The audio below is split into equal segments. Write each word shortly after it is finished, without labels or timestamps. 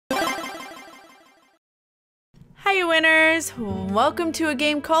Hi winners! Welcome to a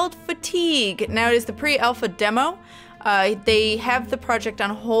game called Fatigue. Now it is the pre-alpha demo. They have the project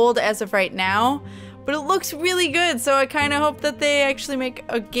on hold as of right now, but it looks really good, so I kind of hope that they actually make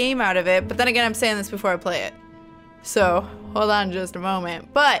a game out of it. But then again, I'm saying this before I play it. So, hold on just a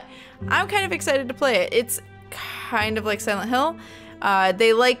moment. But I'm kind of excited to play it. It's kind of like Silent Hill.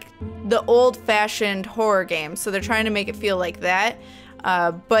 They like the old-fashioned horror games, so they're trying to make it feel like that.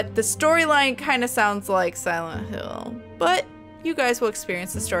 But the storyline kind of sounds like Silent Hill. But you guys will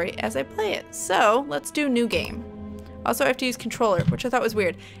experience the story as I play it. So, let's do new game. Also, I have to use controller, which I thought was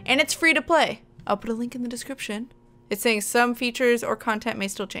weird. And it's free to play. I'll put a link in the description. It's saying some features or content may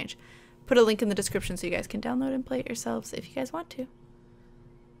still change. Put a link in the description so you guys can download and play it yourselves if you guys want to.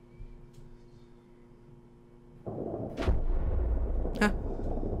 Huh.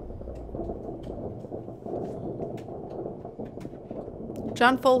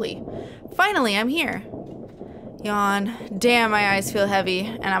 John Foley. Finally, I'm here. Yawn. Damn, my eyes feel heavy,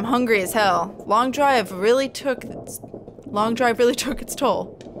 and I'm hungry as hell. Long drive really took its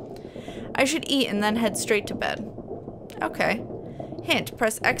toll. I should eat and then head straight to bed. Okay. Hint,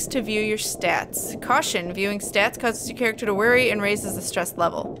 press X to view your stats. Caution, viewing stats causes your character to worry and raises the stress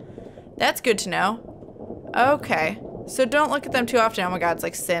level. That's good to know. Okay. So don't look at them too often. Oh my god, it's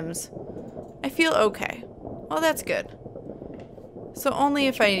like Sims. I feel okay. Well, that's good. So only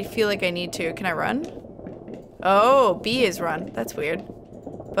if I feel like I need to. Can I run? Oh, B is run. That's weird.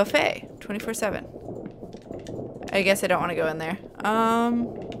 Buffet, 24/7. I guess I don't want to go in there.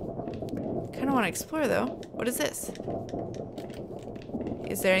 Kind of want to explore though. What is this?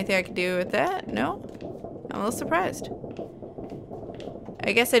 Is there anything I can do with that? No? I'm a little surprised.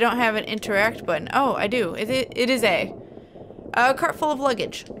 I guess I don't have an interact button. Oh, I do. It is A. A cart full of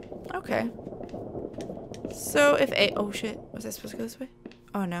luggage. Okay. So if A... Oh shit. Was I supposed to go this way?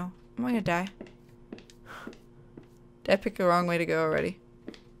 Oh no. Am I gonna die? Did I pick the wrong way to go already?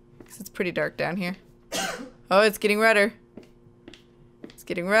 Because it's pretty dark down here. Oh, it's getting redder. It's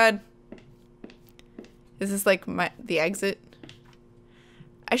getting red. Is this like the exit?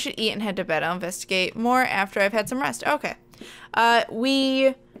 I should eat and head to bed. I'll investigate more after I've had some rest. Okay.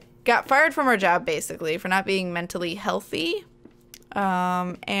 We got fired from our job, basically, for not being mentally healthy.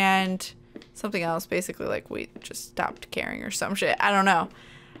 And something else, basically, like we just stopped caring or some shit. I don't know.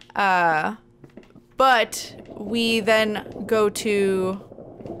 But we then go to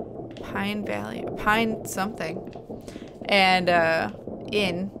Pine Valley, Pine something, and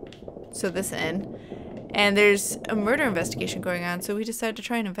inn. So this inn. And there's a murder investigation going on, so we decided to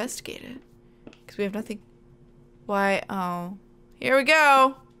try and investigate it. Because we have nothing. Why? Oh. Here we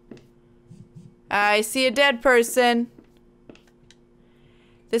go. I see a dead person.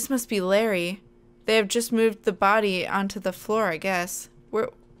 This must be Larry. They have just moved the body onto the floor, I guess. Where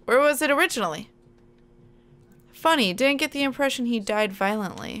was it originally? Funny, didn't get the impression he died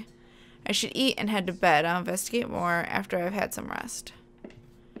violently. I should eat and head to bed. I'll investigate more after I've had some rest.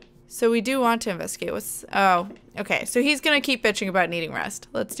 So we do want to investigate. Oh, okay. So he's going to keep bitching about needing rest.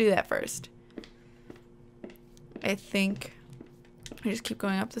 Let's do that first. I think we just keep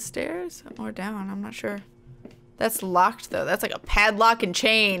going up the stairs or down. I'm not sure. That's locked, though. That's like a padlock and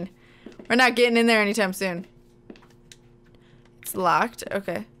chain. We're not getting in there anytime soon. It's locked.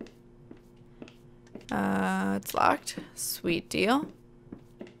 Okay. It's locked. Sweet deal.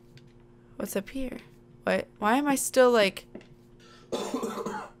 What's up here? What? Why am I still like...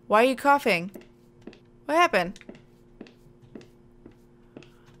 Why are you coughing? What happened?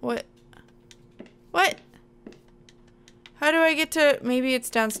 What? What? How do I get to... Maybe it's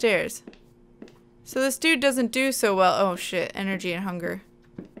downstairs. So this dude doesn't do so well. Oh shit. Energy and hunger.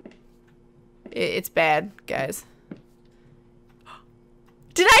 It's bad, guys.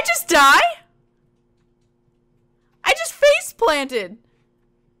 Did I just die? I just face planted.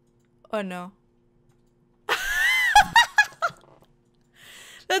 Oh no.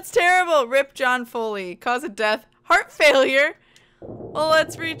 That's terrible. Rip John Foley. Cause of death. Heart failure. Well,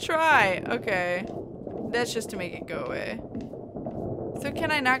 let's retry. Okay. That's just to make it go away. So can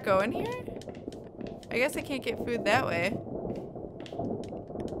I not go in here? I guess I can't get food that way.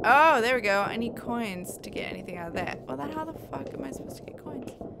 Oh, there we go. I need coins to get anything out of that. Well, then how the fuck am I supposed to get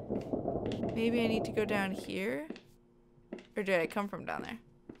coins? Maybe I need to go down here? Or did I come from down there?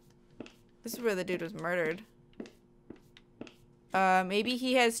 This is where the dude was murdered. Maybe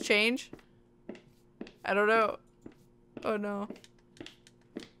he has change? I don't know. Oh no.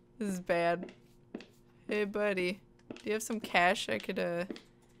 This is bad. Hey buddy. Do you have some cash I could,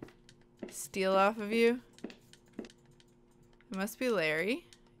 steal off of you? It must be Larry.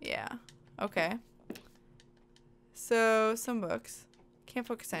 Yeah. Okay. So, some books. Can't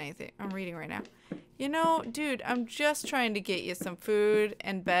focus on anything. I'm reading right now. You know, dude, I'm just trying to get you some food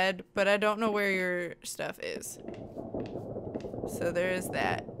and bed, but I don't know where your stuff is. So there is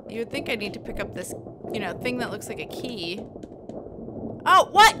that. You would think I need to pick up this, you know, thing that looks like a key. Oh,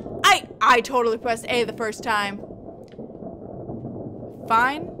 what? I totally pressed A the first time.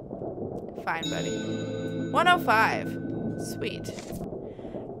 Fine. Fine, buddy. 105. Sweet.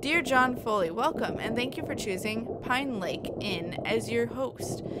 Dear John Foley, welcome and thank you for choosing Pine Lake Inn as your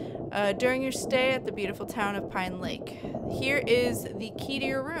host during your stay at the beautiful town of Pine Lake. Here is the key to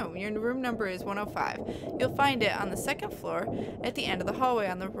your room. Your room number is 105. You'll find it on the second floor at the end of the hallway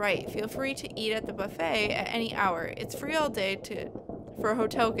on the right. Feel free to eat at the buffet at any hour. It's free all day for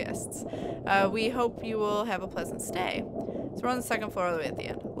hotel guests. We hope you will have a pleasant stay. So we're on the second floor all the way at the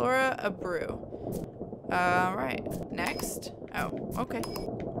end. Laura Abreu. Right. Next. Oh, okay.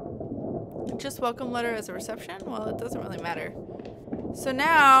 Just welcome letter as a reception? Well, it doesn't really matter. So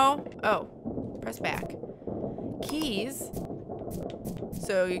now, oh, press back. Keys.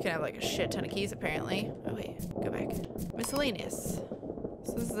 So you can have like a shit ton of keys apparently. Oh wait, go back. Miscellaneous.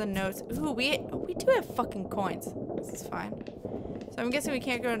 So this is the notes. Ooh, we do have fucking coins. This is fine. So I'm guessing we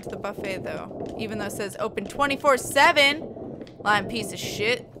can't go into the buffet though, even though it says open 24/7. Lying piece of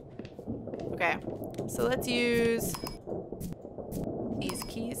shit. Okay, so let's use these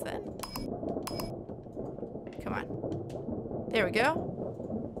keys then. Come on. There we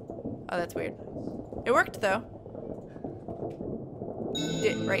go. Oh, that's weird. It worked though.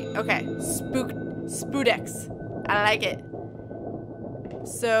 Right, okay. Spoodex. I like it.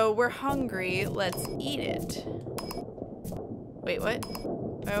 So we're hungry. Let's eat it. Wait, what?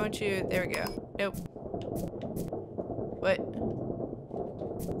 Why won't you? There we go. Nope. What?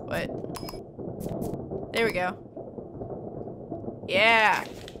 What? There we go. Yeah.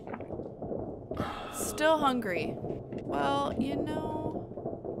 Still hungry. Well, you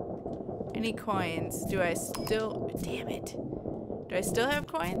know. Any coins? Do I still. Damn it. Do I still have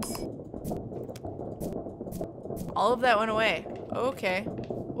coins? All of that went away. Okay.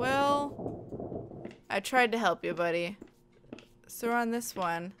 Well, I tried to help you, buddy. So we're on this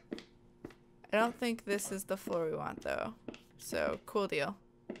one. I don't think this is the floor we want, though. So, cool deal.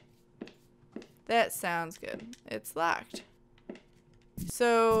 That sounds good. It's locked.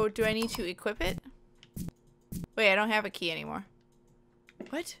 So, do I need to equip it? Wait, I don't have a key anymore.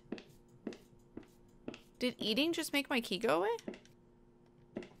 What? Did eating just make my key go away?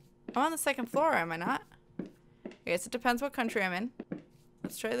 I'm on the second floor, am I not? I guess it depends what country I'm in.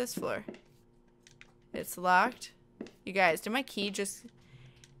 Let's try this floor. It's locked. You guys, did my key just...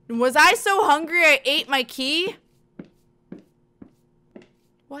 Was I so hungry I ate my key?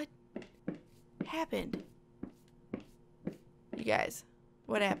 What happened? You guys,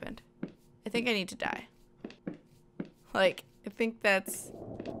 what happened? I think I need to die. Like, I think that's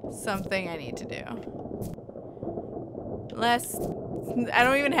something I need to do. Unless... I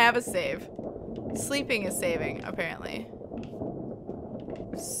don't even have a save. Sleeping is saving, apparently.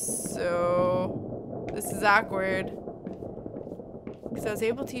 So... This is awkward. Because I was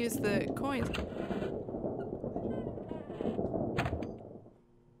able to use the coins.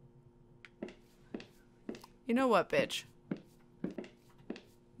 You know what, bitch?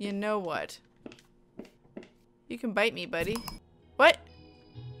 You know what? You can bite me, buddy. What?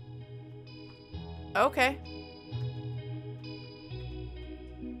 Okay.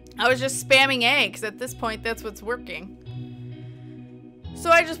 I was just spamming A, because at this point, that's what's working. So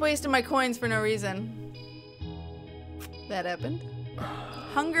I just wasted my coins for no reason. That happened.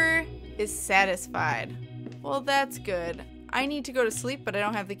 Hunger is satisfied. Well, that's good. I need to go to sleep, but I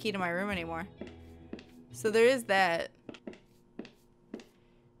don't have the key to my room anymore. So there is that.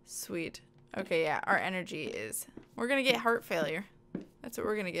 Sweet. Okay, yeah, our energy is... We're gonna get heart failure. That's what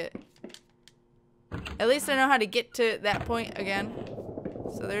we're gonna get. At least I know how to get to that point again.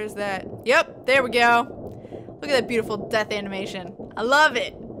 So there's that. Yep, there we go. Look at that beautiful death animation. I love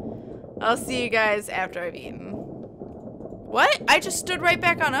it. I'll see you guys after I've eaten. What? I just stood right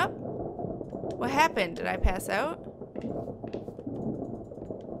back on up? What happened? Did I pass out?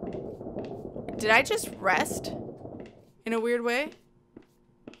 Did I just rest? In a weird way?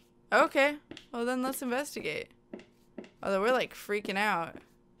 Okay. Well then let's investigate. Although we're like freaking out.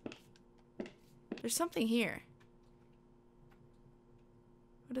 There's something here.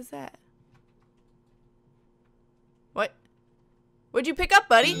 What is that? What? What'd you pick up,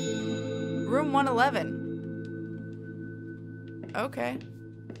 buddy? Room 111. Okay.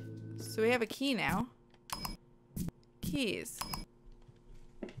 So we have a key now. Keys.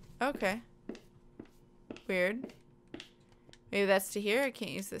 Okay. Weird. Maybe that's to here. I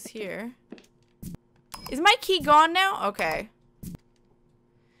can't use this here. Is my key gone now? Okay.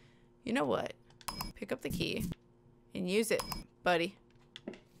 You know what? Pick up the key and use it, buddy.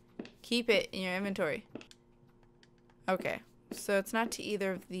 Keep it in your inventory. Okay. So it's not to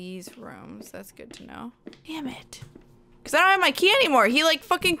either of these rooms. That's good to know. Damn it. Because I don't have my key anymore. He like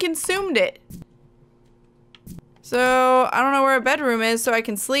fucking consumed it. So I don't know where a bedroom is so I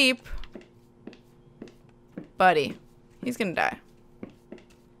can sleep. Buddy. He's gonna die.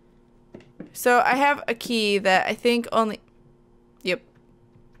 So I have a key that I think only... Yep.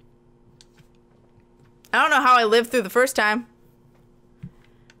 I don't know how I lived through the first time.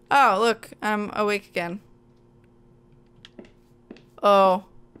 Oh, look. I'm awake again. Oh.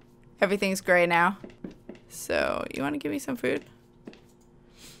 Everything's gray now. So, you want to give me some food?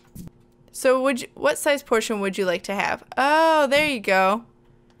 So, what size portion would you like to have? Oh, there you go.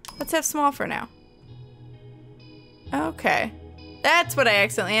 Let's have small for now. Okay. That's what I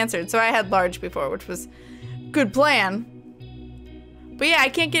accidentally answered. So I had large before, which was good plan. But yeah, I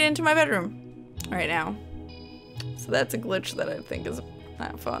can't get into my bedroom right now. So that's a glitch that I think is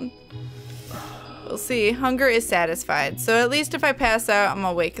not fun. We'll see. Hunger is satisfied. So at least if I pass out, I'm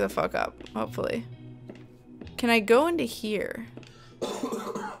gonna wake the fuck up, hopefully. Can I go into here?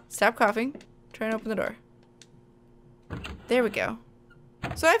 Stop coughing. Try and open the door. There we go.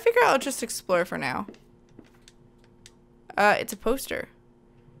 So I figure I'll just explore for now. It's a poster.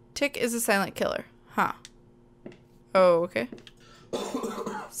 Tick is a silent killer. Huh. Oh, okay.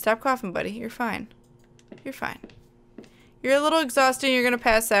 Stop coughing, buddy. You're fine. You're fine. You're a little exhausted and you're gonna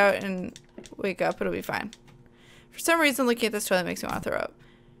pass out and wake up. It'll be fine. For some reason, looking at this toilet makes me want to throw up.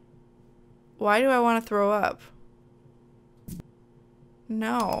 Why do I want to throw up?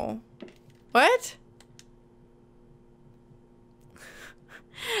 No. What?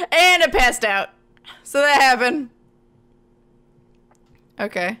 And I passed out. So that happened.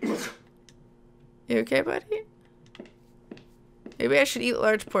 Okay. You okay, buddy? Maybe I should eat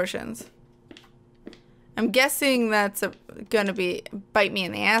large portions. I'm guessing that's gonna bite me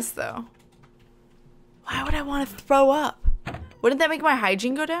in the ass, though. Why would I want to throw up? Wouldn't that make my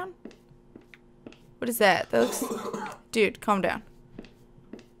hygiene go down? What is that? That looks... Dude, calm down.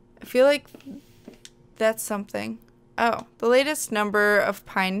 I feel like that's something. Oh, the latest number of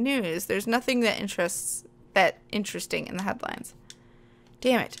Pine News. There's nothing that interesting in the headlines.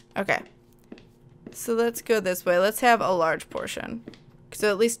 Damn it. Okay. So let's go this way. Let's have a large portion.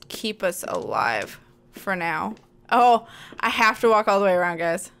 So at least keep us alive for now. Oh, I have to walk all the way around,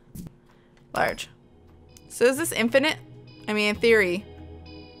 guys. Large. So is this infinite? I mean, in theory.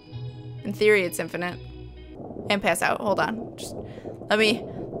 In theory, it's infinite. And pass out. Hold on. Just let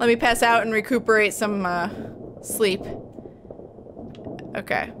me pass out and recuperate some sleep.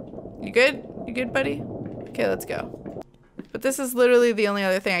 Okay. You good? You good, buddy? Okay, let's go. But this is literally the only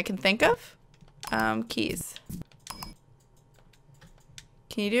other thing I can think of. Keys.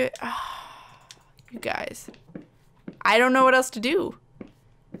 Can you do it? Oh, you guys. I don't know what else to do.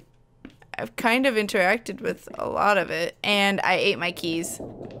 I've kind of interacted with a lot of it, and I ate my keys.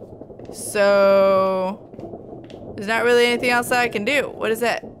 So there's not really anything else that I can do. What is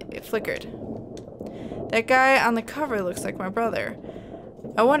that? It flickered. That guy on the cover looks like my brother.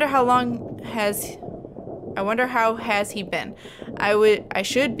 I wonder how has he been? I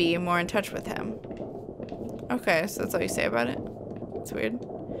should be more in touch with him. Okay, so that's all you say about it? That's weird.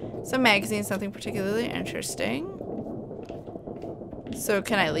 Some magazines, nothing particularly interesting. So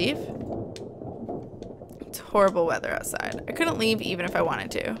can I leave? It's horrible weather outside. I couldn't leave even if I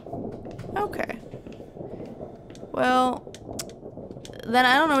wanted to. Okay. Well, then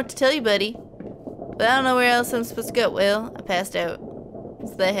I don't know what to tell you, buddy. But I don't know where else I'm supposed to go. Well, I passed out.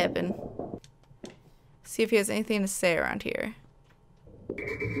 So that happened. See if he has anything to say around here.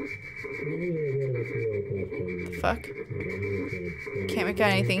 Fuck. Can't make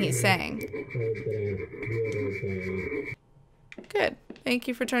out anything he's saying. Good. Thank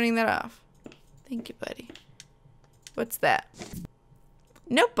you for turning that off. Thank you, buddy. What's that?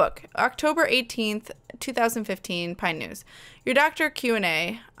 Notebook. October 18th, 2015, Pine News. Your Dr.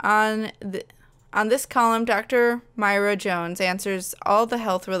 Q&A. On this column, Dr. Myra Jones answers all the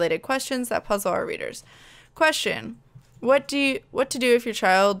health-related questions that puzzle our readers. Question: What to do if your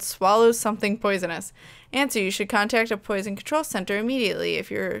child swallows something poisonous? Answer: you should contact a poison control center immediately. If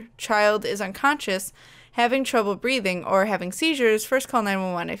your child is unconscious, having trouble breathing, or having seizures, first call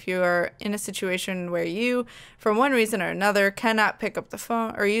 911. If you are in a situation where you, for one reason or another, cannot pick up the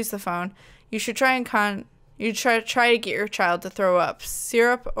phone or use the phone, you should try to get your child to throw up.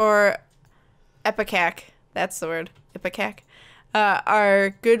 Syrup or Ipecac, that's the word, Ipecac,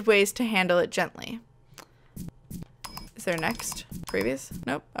 are good ways to handle it gently. Is there next? Previous?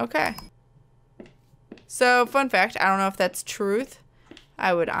 Nope. Okay. So, fun fact, I don't know if that's truth.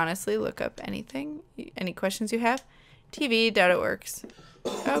 I would honestly look up anything. Any questions you have? TV, doubt it works.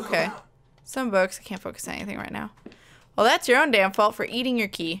 Okay. Some books. I can't focus on anything right now. Well, that's your own damn fault for eating your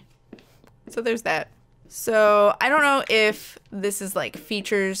key. So there's that. So I don't know if this is like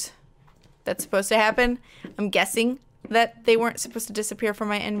features that's supposed to happen. I'm guessing that they weren't supposed to disappear from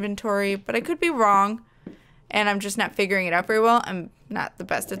my inventory, but I could be wrong. And I'm just not figuring it out very well. I'm not the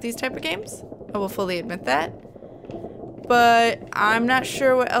best at these type of games. I will fully admit that. But I'm not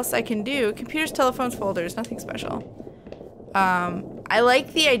sure what else I can do. Computers, telephones, folders, nothing special. I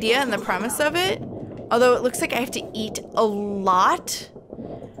like the idea and the premise of it, although it looks like I have to eat a lot.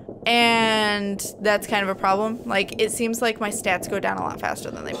 And that's kind of a problem. Like, it seems like my stats go down a lot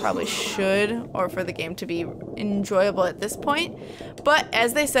faster than they probably should, or for the game to be enjoyable at this point. But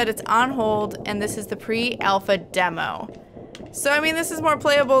as they said, it's on hold, and this is the pre-alpha demo. So, I mean, this is more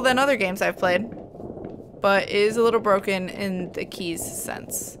playable than other games I've played, but it is a little broken in the keys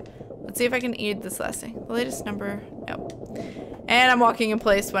sense. Let's see if I can eat this last thing. The latest number, nope. And I'm walking in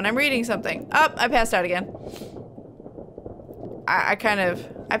place when I'm reading something. Oh, I passed out again. I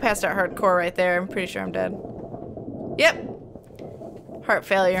passed out hardcore right there. I'm pretty sure I'm dead. Yep. Heart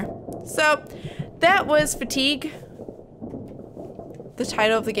failure. So, that was Fatigue. The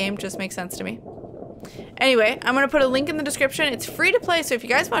title of the game just makes sense to me. Anyway, I'm going to put a link in the description. It's free to play, so if you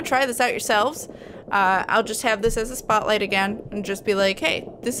guys want to try this out yourselves, I'll just have this as a spotlight again and just be like, hey,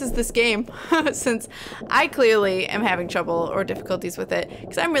 this is this game. Since I clearly am having trouble or difficulties with it,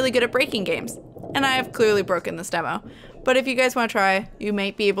 because I'm really good at breaking games. And I have clearly broken this demo. But if you guys want to try, you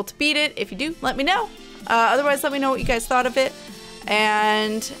might be able to beat it. If you do, let me know. Otherwise, let me know what you guys thought of it.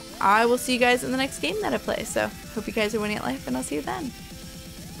 And I will see you guys in the next game that I play. So, hope you guys are winning at life, and I'll see you then.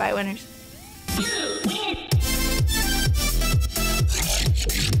 Bye, winners. You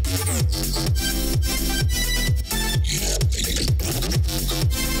win.